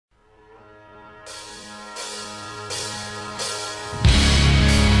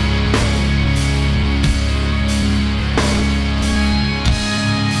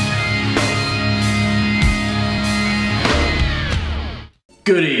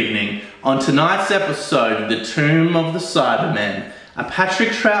Good evening. On tonight's episode of The Tomb of the Cybermen, a Patrick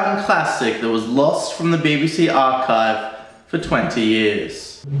Troughton classic that was lost from the BBC archive for 20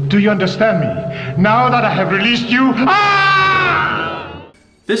 years. Do you understand me? Now that I have released you...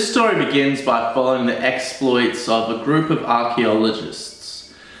 This story begins by following the exploits of a group of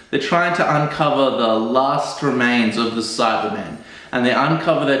archaeologists. They're trying to uncover the last remains of the Cybermen, and they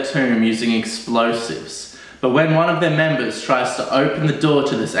uncover their tomb using explosives. But when one of their members tries to open the door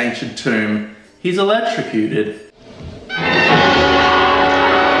to this ancient tomb, he's electrocuted.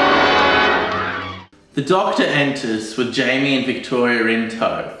 The Doctor enters with Jamie and Victoria in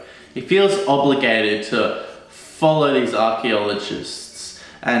tow. He feels obligated to follow these archaeologists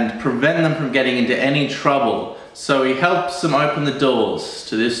and prevent them from getting into any trouble, so he helps them open the doors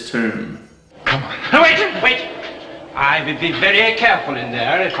to this tomb. Come on. No, wait! I would be very careful in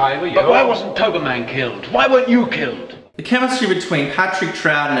there if I were you. But why wasn't Cyberman killed? Why weren't you killed? The chemistry between Patrick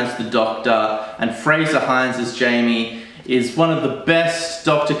Troughton as the Doctor and Fraser Hines as Jamie is one of the best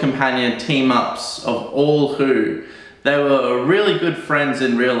Doctor-companion team-ups of all Who. They were really good friends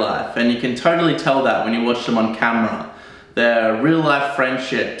in real life, and you can totally tell that when you watch them on camera. Their real-life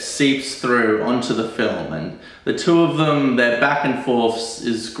friendship seeps through onto the film, and the two of them, their back and forths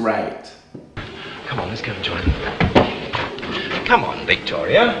is great. Come on, let's go and join them. Come on,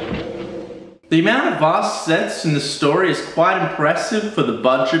 Victoria. The amount of vast sets in the story is quite impressive for the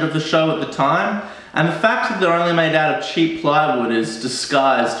budget of the show at the time, and the fact that they're only made out of cheap plywood is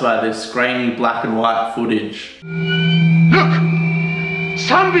disguised by this grainy black and white footage. Look!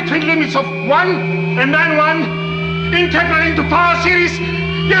 Sum between limits of 1 and 9-1, integral into power series.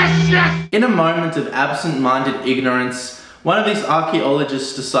 Yes! In a moment of absent-minded ignorance, one of these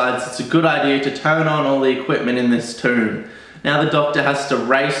archaeologists decides it's a good idea to turn on all the equipment in this tomb. Now the Doctor has to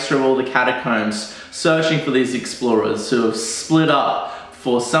race through all the catacombs, searching for these explorers who have split up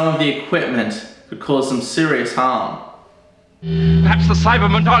before some of the equipment could cause them serious harm. Perhaps the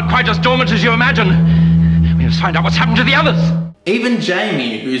Cybermen aren't quite as dormant as you imagine. We must find out what's happened to the others. Even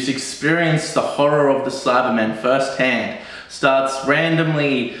Jamie, who's experienced the horror of the Cybermen firsthand, starts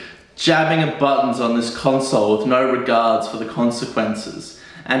randomly jabbing at buttons on this console with no regards for the consequences.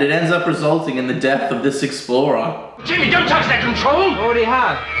 And it ends up resulting in the death of this explorer. Jimmy, don't touch that control! Already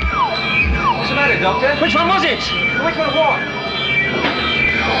have. What's the matter, Doctor? Which one was it? Which one what?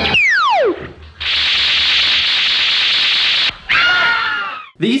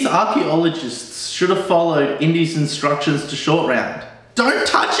 These archaeologists should have followed Indy's instructions to Short Round. Don't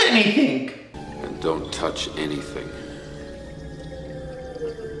touch anything! And don't touch anything.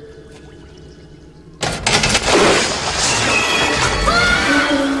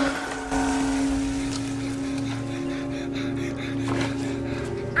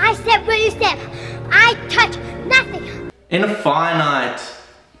 I step where you step. I touch nothing. In a finite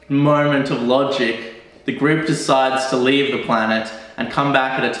moment of logic, the group decides to leave the planet and come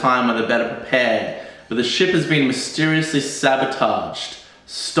back at a time when they're better prepared, but the ship has been mysteriously sabotaged,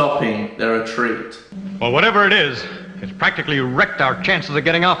 stopping their retreat. Well, whatever it is, it's practically wrecked our chances of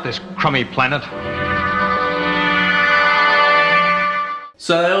getting off this crummy planet.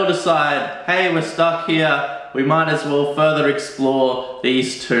 So they all decide, hey, we're stuck here, we might as well further explore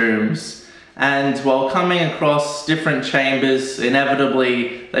these tombs. And while coming across different chambers,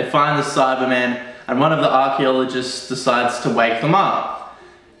 inevitably they find the Cybermen, and one of the archaeologists decides to wake them up.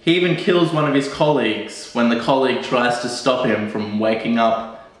 He even kills one of his colleagues when the colleague tries to stop him from waking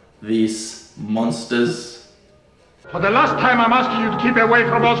up these monsters. For the last time, I'm asking you to keep away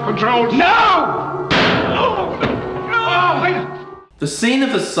from those controls. No! The scene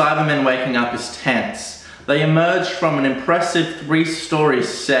of the Cybermen waking up is tense. They emerge from an impressive 3-story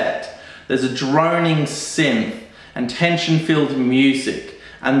set. There's a droning synth and tension-filled music,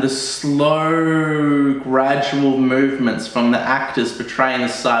 and the slow, gradual movements from the actors portraying the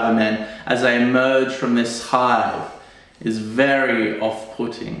Cybermen as they emerge from this hive is very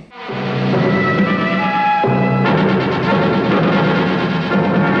off-putting.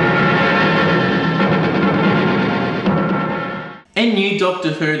 In New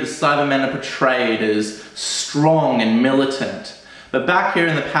Doctor Who, the Cybermen are portrayed as strong and militant, but back here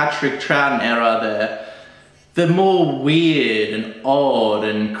in the Patrick Troughton era, they're more weird and odd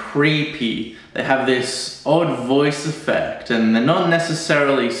and creepy. They have this odd voice effect, and they're not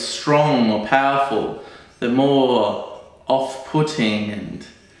necessarily strong or powerful. They're more off-putting and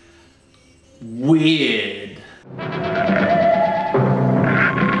weird.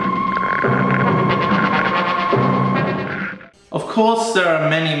 Of course, there are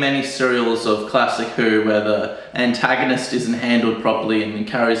many serials of classic Who where the antagonist isn't handled properly and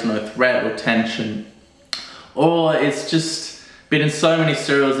carries no threat or tension. Or it's just been in so many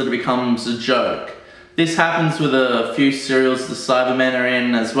serials that it becomes a joke. This happens with a few serials the Cybermen are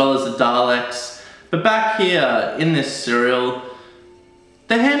in, as well as the Daleks. But back here, in this serial,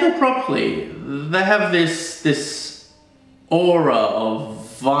 they're handled properly. They have this aura of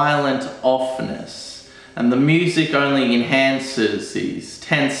violent offness, and the music only enhances these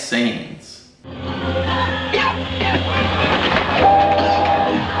tense scenes.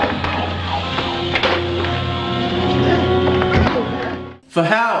 For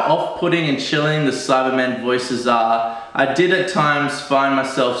how off-putting and chilling the Cybermen voices are, I did at times find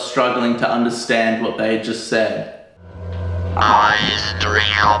myself struggling to understand what they had just said. Our history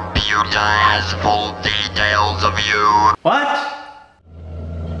computer has full details of you. What?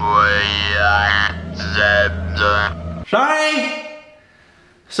 We accept. Sorry?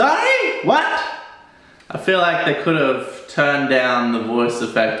 What? I feel like they could have turned down the voice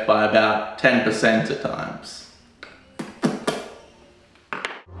effect by about 10% at times.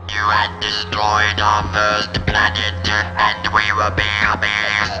 You had destroyed our first planet, and we were becoming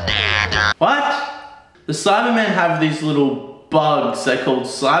extinct. What? The Cybermen have these little bugs they're called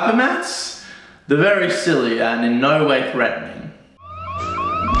Cybermats. They're very silly and in no way threatening.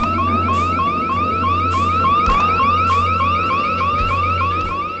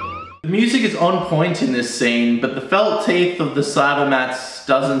 The music is on point in this scene, but the felt teeth of the Cybermats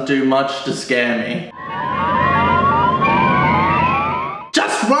doesn't do much to scare me.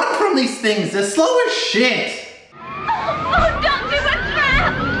 Just run from these things, they're slow as shit! Oh, Doctor, we're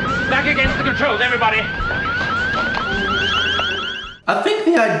trapped! Back against the controls, everybody! I think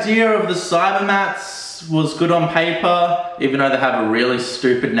the idea of the Cybermats was good on paper, even though they have a really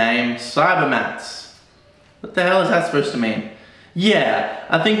stupid name. Cybermats. What the hell is that supposed to mean? Yeah,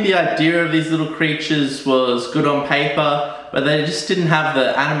 I think the idea of these little creatures was good on paper, but they just didn't have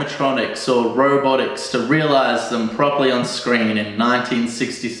the animatronics or robotics to realize them properly on screen in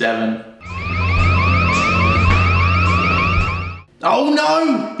 1967. Oh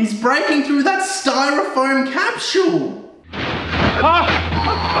no! He's breaking through that styrofoam capsule!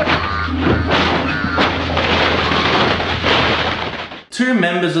 Two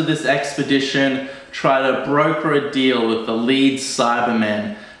members of this expedition try to broker a deal with the lead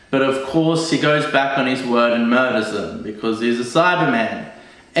Cyberman, but of course he goes back on his word and murders them because he's a Cyberman.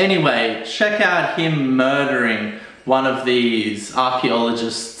 Anyway, check out him murdering one of these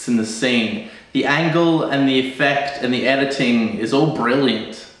archaeologists in the scene. The angle and the effect and the editing is all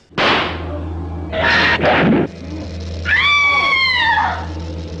brilliant.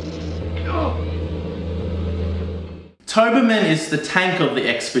 Cyberman is the tank of the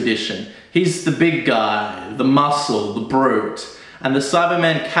expedition. He's the big guy, the muscle, the brute, and the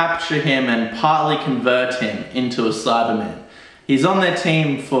Cybermen capture him and partly convert him into a Cyberman. He's on their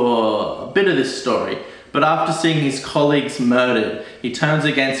team for a bit of this story, but after seeing his colleagues murdered, he turns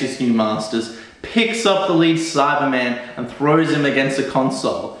against his new masters, picks up the lead Cyberman and throws him against a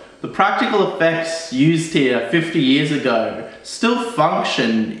console. The practical effects used here 50 years ago still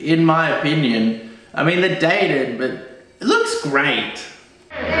function, in my opinion. I mean, they're dated, but it looks great.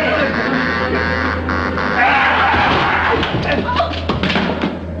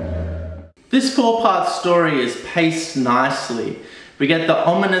 This 4-part story is paced nicely. We get the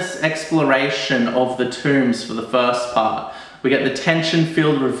ominous exploration of the tombs for the first part. We get the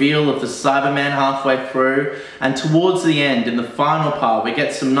tension-filled reveal of the Cyberman halfway through, and towards the end, in the final part, we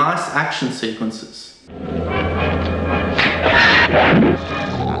get some nice action sequences.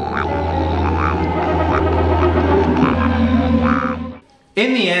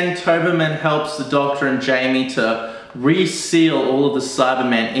 In the end, Cyberman helps the Doctor and Jamie to reseal all of the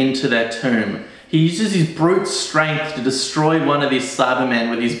Cybermen into their tomb. He uses his brute strength to destroy one of these Cybermen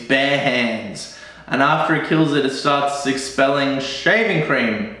with his bare hands. And after he kills it, it starts expelling shaving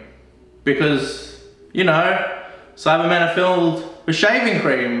cream. Because, you know, Cybermen are filled with shaving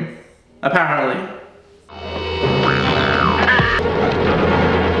cream, apparently.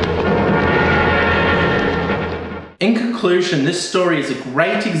 In conclusion, this story is a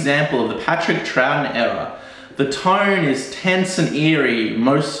great example of the Patrick Troughton era. The tone is tense and eerie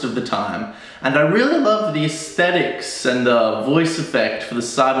most of the time, and I really love the aesthetics and the voice effect for the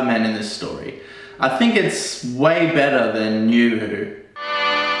Cybermen in this story. I think it's way better than New Who.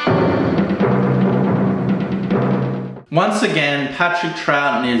 Once again, Patrick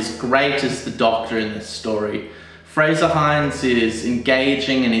Troughton is great as the Doctor in this story. Fraser Hines is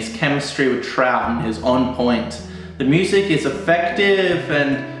engaging and his chemistry with Troughton is on point. The music is effective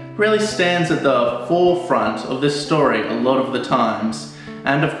and really stands at the forefront of this story a lot of the times.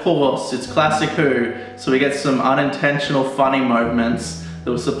 And of course, it's classic Who, so we get some unintentional funny moments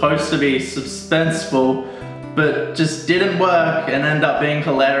that were supposed to be suspenseful, but just didn't work and ended up being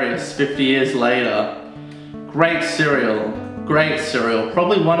hilarious 50 years later. Great cereal.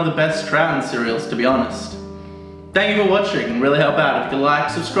 Probably one of the best Troughton cereals, to be honest. Thank you for watching, really help out if you like,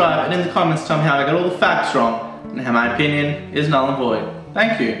 subscribe, and in the comments tell me how I got all the facts wrong and how my opinion is null and void.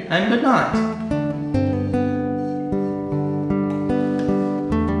 Thank you, and good night.